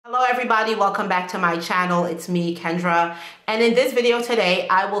everybody, welcome back to my channel. It's me, Kendra, and in this video today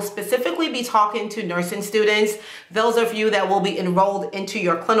I will specifically be talking to nursing students, those of you that will be enrolled into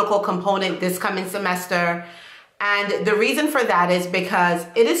your clinical component this coming semester. And the reason for that is because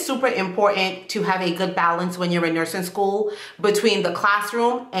it is super important to have a good balance when you're in nursing school between the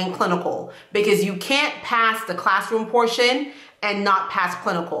classroom and clinical, because you can't pass the classroom portion and not pass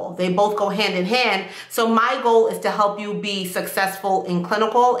clinical. They both go hand in hand. So my goal is to help you be successful in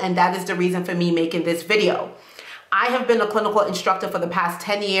clinical, and that is the reason for me making this video. I have been a clinical instructor for the past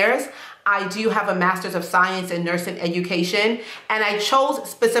 10 years. I do have a Master's of Science in Nursing Education, and I chose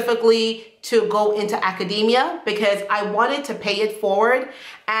specifically to go into academia because I wanted to pay it forward.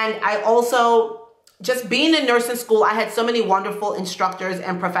 And I also, just being in nursing school, I had so many wonderful instructors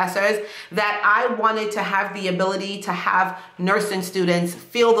and professors that I wanted to have the ability to have nursing students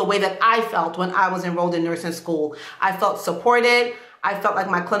feel the way that I felt when I was enrolled in nursing school. I felt supported. I felt like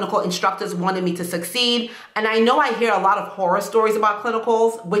my clinical instructors wanted me to succeed. And I know I hear a lot of horror stories about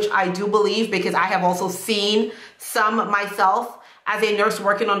clinicals, which I do believe because I have also seen some myself. As a nurse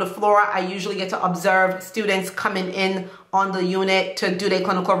working on the floor, I usually get to observe students coming in on the unit to do their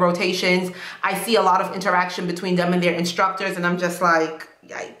clinical rotations. I see a lot of interaction between them and their instructors, and I'm just like,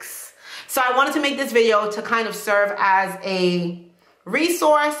 yikes. So I wanted to make this video to kind of serve as a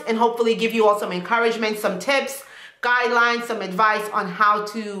resource and hopefully give you all some encouragement, some tips, guidelines, some advice on how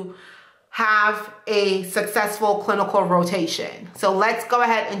to have a successful clinical rotation. So let's go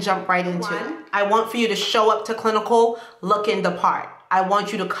ahead and jump right into it. I want for you to show up to clinical looking the part. I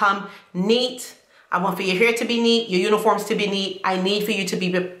want you to come neat. I want for your hair to be neat, your uniforms to be neat. I need for you to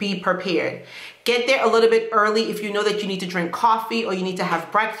be prepared. Get there a little bit early if you know that you need to drink coffee or you need to have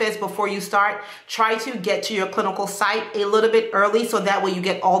breakfast before you start. Try to get to your clinical site a little bit early so that way you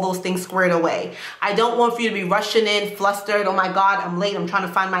get all those things squared away. I don't want for you to be rushing in, flustered. Oh my God, I'm late. I'm trying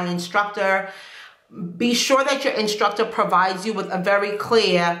to find my instructor. Be sure that your instructor provides you with a very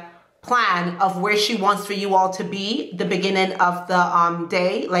clear plan of where she wants for you all to be the beginning of the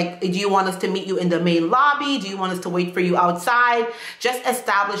day. Like, do you want us to meet you in the main lobby? Do you want us to wait for you outside? Just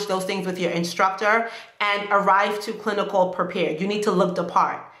establish those things with your instructor and arrive to clinical prepared. You need to look the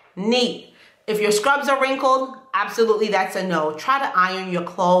part. Neat. If your scrubs are wrinkled, absolutely that's a no. Try to iron your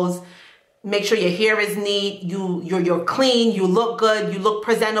clothes. Make sure your hair is neat, you're clean, you look good, you look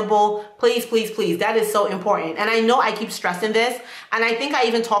presentable. Please, please, please. That is so important. And I know I keep stressing this, and I think I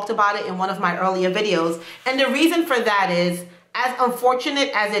even talked about it in one of my earlier videos. And the reason for that is, as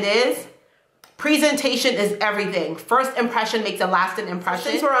unfortunate as it is, presentation is everything. First impression makes a lasting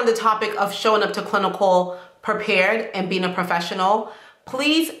impression. Since we're on the topic of showing up to clinical prepared and being a professional,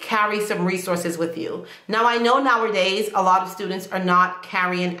 please carry some resources with you. Now, I know nowadays a lot of students are not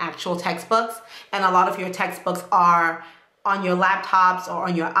carrying actual textbooks, and a lot of your textbooks are on your laptops or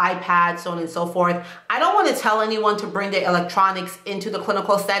on your iPads, so on and so forth. I don't want to tell anyone to bring their electronics into the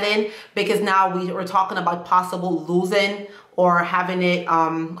clinical setting because now we're talking about possible losing or having it,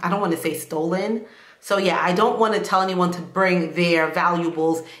 I don't want to say stolen. So yeah, I don't want to tell anyone to bring their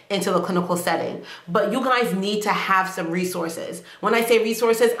valuables into the clinical setting, but you guys need to have some resources. When I say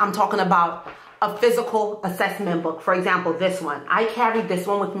resources, I'm talking about a physical assessment book. For example, this one. I carried this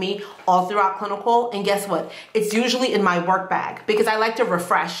one with me all throughout clinical, and guess what? It's usually in my work bag because I like to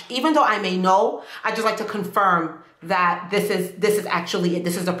refresh. Even though I may know, I just like to confirm that this is actually it.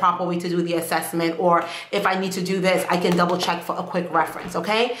 This is the proper way to do the assessment, or if I need to do this, I can double check for a quick reference,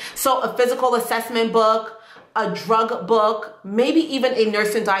 okay? So a physical assessment book, a drug book, maybe even a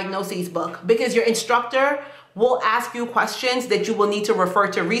nursing diagnoses book, because your instructor will ask you questions that you will need to refer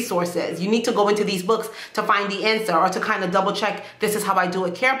to resources. You need to go into these books to find the answer or to kind of double check, this is how I do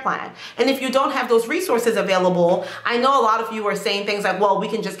a care plan. And if you don't have those resources available, I know a lot of you are saying things like, well, we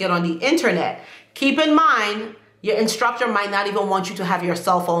can just get on the internet. Keep in mind, your instructor might not even want you to have your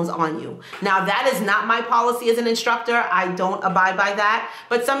cell phones on you. Now, that is not my policy as an instructor. I don't abide by that.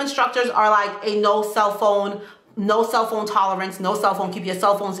 But some instructors are like a no cell phone tolerance, no cell phone, keep your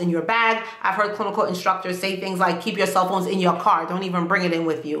cell phones in your bag. I've heard clinical instructors say things like, keep your cell phones in your car, don't even bring it in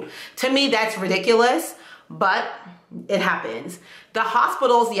with you. To me, that's ridiculous, but it happens. The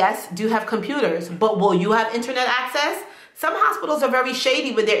hospitals, yes, do have computers, but will you have internet access? Some hospitals are very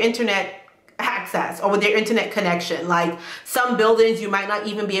shady with their internet access or with their internet connection. Like some buildings, you might not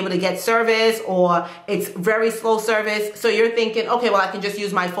even be able to get service, or it's very slow service. So you're thinking, okay, well, I can just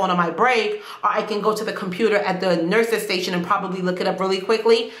use my phone on my break, or I can go to the computer at the nurse's station and probably look it up really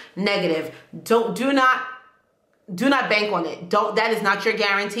quickly. Negative. Do not do not bank on it. That is not your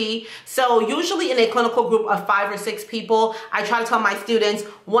guarantee. So usually in a clinical group of 5 or 6 people, I try to tell my students,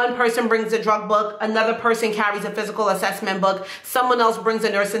 one person brings a drug book, another person carries a physical assessment book, someone else brings a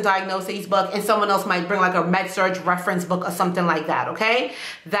nurse and diagnoses book, and someone else might bring like a med-surg reference book or something like that, okay?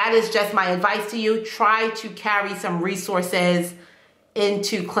 That is just my advice to you. Try to carry some resources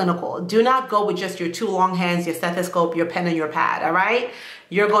into clinical. Do not go with just your 2 long hands, your stethoscope, your pen, and your pad, all right?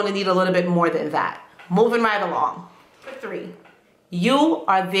 You're going to need a little bit more than that. Moving right along. Number 3, you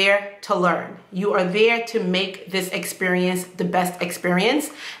are there to learn. You are there to make this experience the best experience.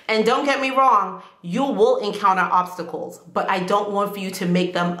 And don't get me wrong, you will encounter obstacles, but I don't want for you to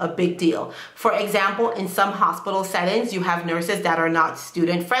make them a big deal. For example, in some hospital settings, you have nurses that are not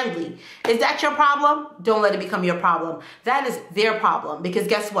student friendly. Is that your problem? Don't let it become your problem. That is their problem, because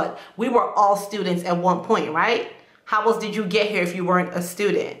guess what? We were all students at one point, right? How else did you get here if you weren't a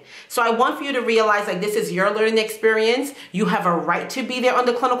student? So I want for you to realize, like, this is your learning experience. You have a right to be there on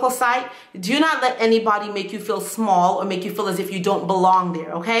the clinical side. Do not let anybody make you feel small or make you feel as if you don't belong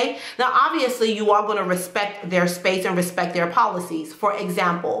there, okay? Now, obviously, you are going to respect their space and respect their policies. For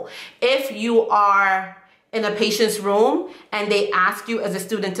example, if you are in a patient's room and they ask you as a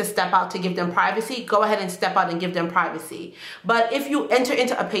student to step out to give them privacy, go ahead and step out and give them privacy. But if you enter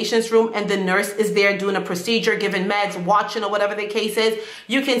into a patient's room and the nurse is there doing a procedure, giving meds, watching, or whatever the case is,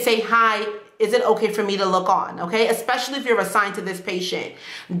 you can say, hi, is it okay for me to look on, okay? Especially if you're assigned to this patient.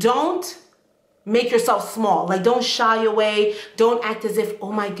 Don't make yourself small. Like, don't shy away. Don't act as if,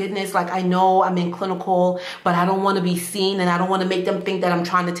 oh my goodness, like, I know I'm in clinical, but I don't want to be seen and I don't want to make them think that I'm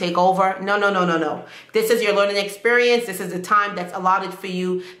trying to take over. No, no, no, no, no. This is your learning experience. This is the time that's allotted for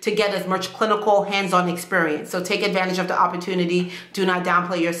you to get as much clinical hands-on experience. So take advantage of the opportunity. Do not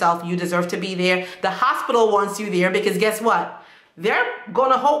downplay yourself. You deserve to be there. The hospital wants you there because guess what? They're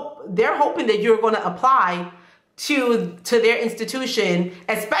hoping that you're going to apply to their institution,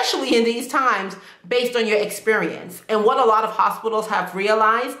 especially in these times, based on your experience. And what a lot of hospitals have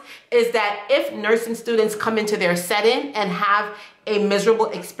realized is that if nursing students come into their setting and have a miserable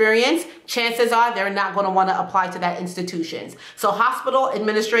experience, chances are they're not going to want to apply to that institution. So hospital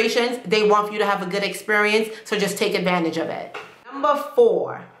administrations, they want you to have a good experience, so just take advantage of it. Number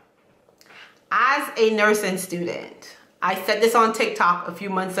 4, as a nursing student, I said this on TikTok a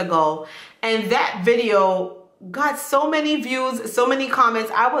few months ago, and that video got so many views, so many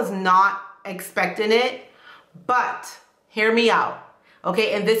comments. I was not expecting it, but hear me out,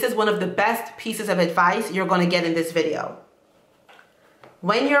 okay? And this is one of the best pieces of advice you're going to get in this video.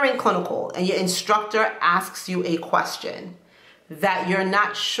 When you're in clinical and your instructor asks you a question that you're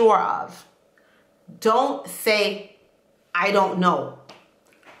not sure of, don't say, I don't know.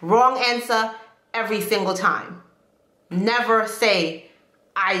 Wrong answer every single time. Never say,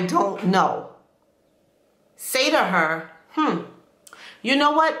 I don't know. Say to her, you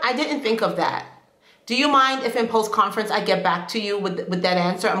know what? I didn't think of that. Do you mind if in post-conference I get back to you with that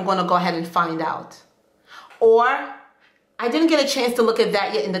answer? I'm going to go ahead and find out. Or, I didn't get a chance to look at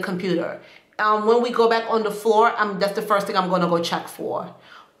that yet in the computer. When we go back on the floor, that's the first thing I'm going to go check for.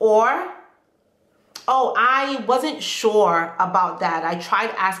 Or, oh, I wasn't sure about that. I tried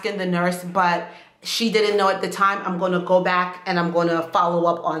asking the nurse, but she didn't know at the time. I'm going to go back and I'm going to follow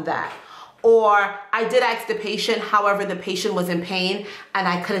up on that. Or I did ask the patient, however, the patient was in pain and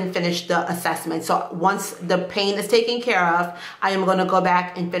I couldn't finish the assessment. So once the pain is taken care of, I am going to go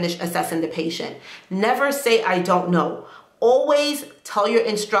back and finish assessing the patient. Never say, I don't know. Always tell your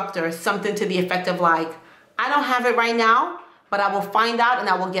instructor something to the effect of like, I don't have it right now, but I will find out and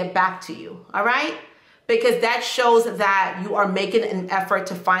I will get back to you. All right? Because that shows that you are making an effort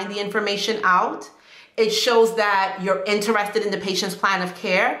to find the information out. It shows that you're interested in the patient's plan of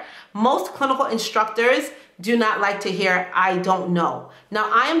care. Most clinical instructors do not like to hear, I don't know.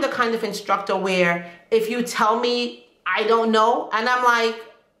 Now, I am the kind of instructor where if you tell me I don't know, and I'm like,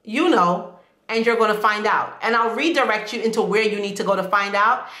 you know, and you're going to find out. And I'll redirect you into where you need to go to find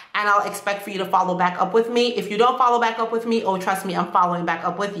out, and I'll expect for you to follow back up with me. If you don't follow back up with me, oh, trust me, I'm following back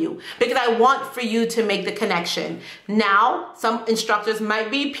up with you because I want for you to make the connection. Now, some instructors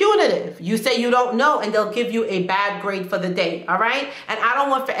might be punitive. You say you don't know, and they'll give you a bad grade for the day, all right? And I don't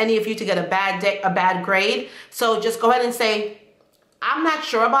want for any of you to get a bad grade. So just go ahead and say, I'm not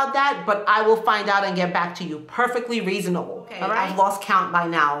sure about that, but I will find out and get back to you. Perfectly reasonable. Okay, all right? I've lost count by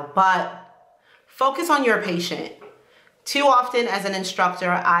now, but focus on your patient. Too often as an instructor,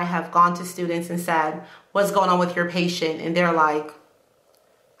 I have gone to students and said, what's going on with your patient? And they're like,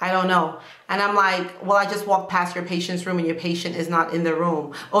 I don't know. And I'm like, well, I just walked past your patient's room and your patient is not in the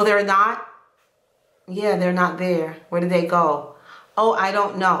room. Oh, they're not? Yeah, they're not there. Where did they go? Oh, I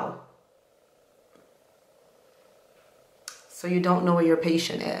don't know. So you don't know where your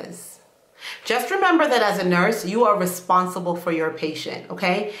patient is. Just remember that as a nurse, you are responsible for your patient,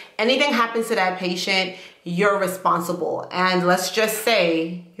 okay? Anything happens to that patient, you're responsible. And let's just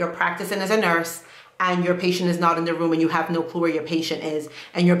say you're practicing as a nurse and your patient is not in the room and you have no clue where your patient is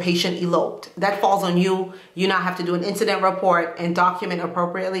and your patient eloped. That falls on you. You now have to do an incident report and document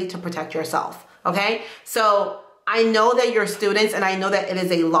appropriately to protect yourself, okay? So I know that you're students and I know that it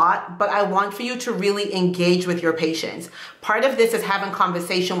is a lot, but I want for you to really engage with your patients. Part of this is having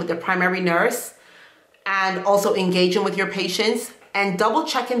conversation with the primary nurse and also engaging with your patients and double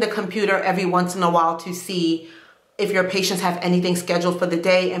checking the computer every once in a while to see if your patients have anything scheduled for the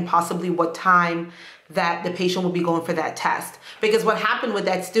day and possibly what time that the patient will be going for that test. Because what happened with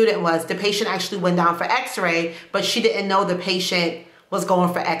that student was the patient actually went down for x-ray, but she didn't know the patient was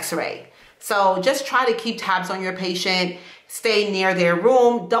going for x-ray. So just try to keep tabs on your patient, stay near their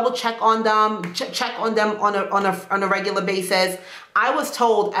room, double check on them, check on them on a regular basis. I was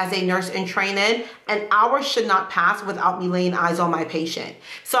told as a nurse in training, an hour should not pass without me laying eyes on my patient.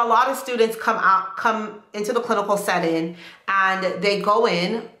 So a lot of students come into the clinical setting and they go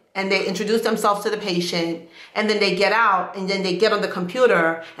in and they introduce themselves to the patient and then they get out and then they get on the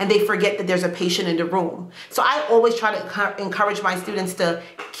computer and they forget that there's a patient in the room. So I always try to encourage my students to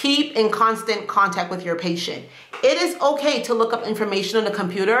keep in constant contact with your patient. It is okay to look up information on the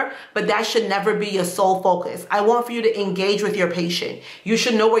computer, but that should never be your sole focus. I want for you to engage with your patient. You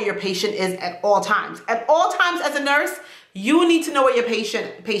should know where your patient is at all times. At all times as a nurse, you need to know where your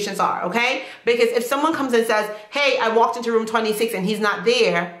patients are, okay? Because if someone comes and says, hey, I walked into room 26 and he's not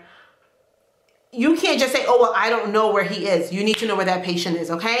there, you can't just say, oh, well, I don't know where he is. You need to know where that patient is,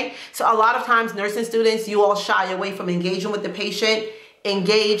 okay? So a lot of times, nursing students, you all shy away from engaging with the patient.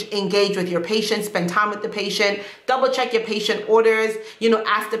 Engage with your patient, spend time with the patient, double check your patient orders,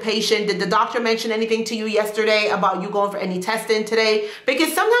 ask the patient, did the doctor mention anything to you yesterday about you going for any testing today?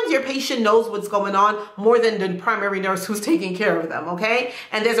 Because sometimes your patient knows what's going on more than the primary nurse who's taking care of them, okay?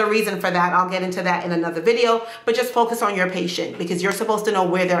 And there's a reason for that. I'll get into that in another video, but just focus on your patient because you're supposed to know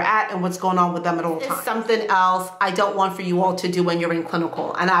where they're at and what's going on with them at all times. It's something else I don't want for you all to do when you're in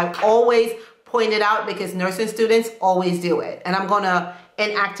clinical. And I always point it out because nursing students always do it. And I'm gonna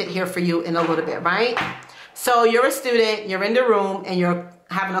enact it here for you in a little bit, right? So you're a student, you're in the room and you're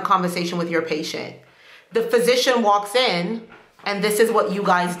having a conversation with your patient. The physician walks in and this is what you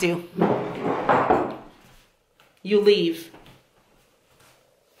guys do. You leave.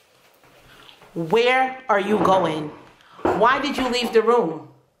 Where are you going? Why did you leave the room?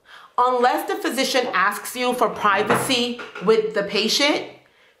 Unless the physician asks you for privacy with the patient,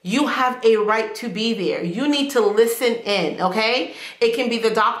 you have a right to be there. You need to listen in, okay? It can be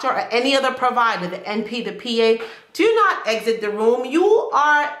the doctor or any other provider, the NP, the PA. Do not exit the room. You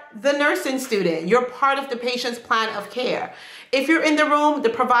are the nursing student. You're part of the patient's plan of care. If you're in the room,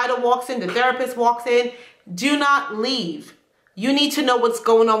 the provider walks in, the therapist walks in, do not leave. You need to know what's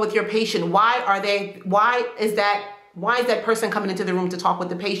going on with your patient. Why is that person coming into the room to talk with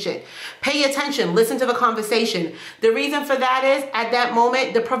the patient? Pay attention, listen to the conversation. The reason for that is at that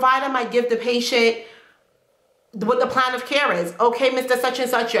moment, the provider might give the patient what the plan of care is. Okay, Mr. Such and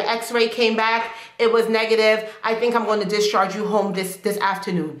such, your x-ray came back, it was negative. I think I'm going to discharge you home this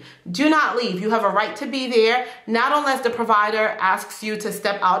afternoon. Do not leave. You have a right to be there. Not unless the provider asks you to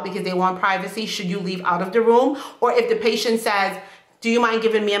step out because they want privacy, should you leave out of the room. Or if the patient says, do you mind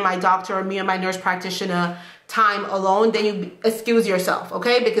giving me and my doctor or me and my nurse practitioner time alone, then you excuse yourself,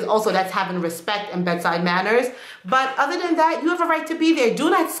 okay? Because also that's having respect and bedside manners. But other than that, you have a right to be there. Do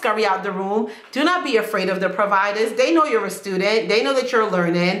not scurry out the room. Do not be afraid of the providers. They know you're a student. They know that you're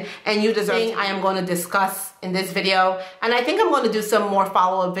learning and you deserve. I am going to discuss in this video, and I think I'm going to do some more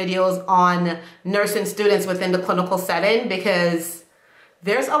follow-up videos on nursing students within the clinical setting because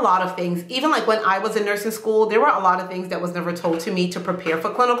there's a lot of things, even like when I was in nursing school, there were a lot of things that was never told to me to prepare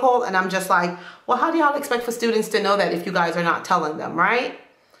for clinical. And I'm just like, well, how do y'all expect for students to know that if you guys are not telling them, right?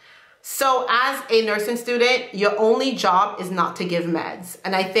 So as a nursing student, your only job is not to give meds.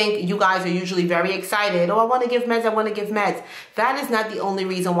 And I think you guys are usually very excited. Oh, I want to give meds. I want to give meds. That is not the only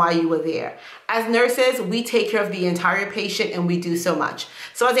reason why you were there. As nurses, we take care of the entire patient and we do so much.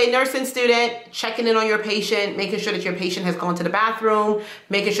 So as a nursing student, checking in on your patient, making sure that your patient has gone to the bathroom,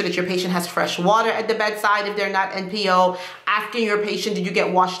 making sure that your patient has fresh water at the bedside if they're not NPO, asking your patient, did you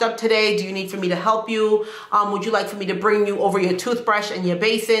get washed up today? Do you need for me to help you? Would you like for me to bring you over your toothbrush and your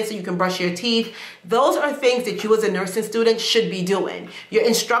basin so you can brush your teeth? Those are things that you as a nursing student should be doing. Your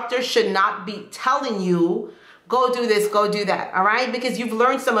instructor should not be telling you, go do this, go do that, all right? Because you've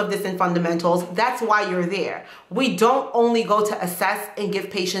learned some of this in fundamentals. That's why you're there. We don't only go to assess and give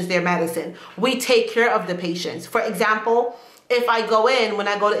patients their medicine. We take care of the patients. For example, if I go in, when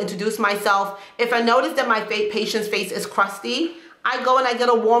I go to introduce myself, if I notice that my patient's face is crusty, I go and I get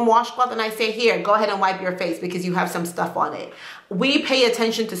a warm washcloth and I say, here, go ahead and wipe your face because you have some stuff on it. We pay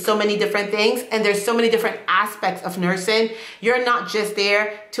attention to so many different things, and there's so many different aspects of nursing. You're not just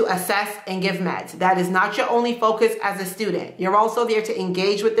there to assess and give meds. That is not your only focus as a student. You're also there to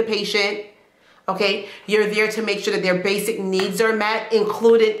engage with the patient. Okay, you're there to make sure that their basic needs are met,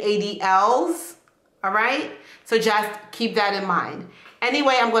 including ADLs. All right, so just keep that in mind.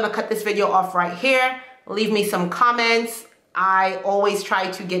 Anyway, I'm going to cut this video off right here. Leave me some comments. I always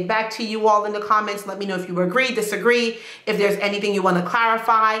try to get back to you all in the comments. Let me know if you agree, disagree, if there's anything you want to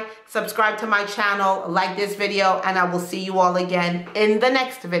clarify. Subscribe to my channel, like this video, and I will see you all again in the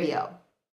next video.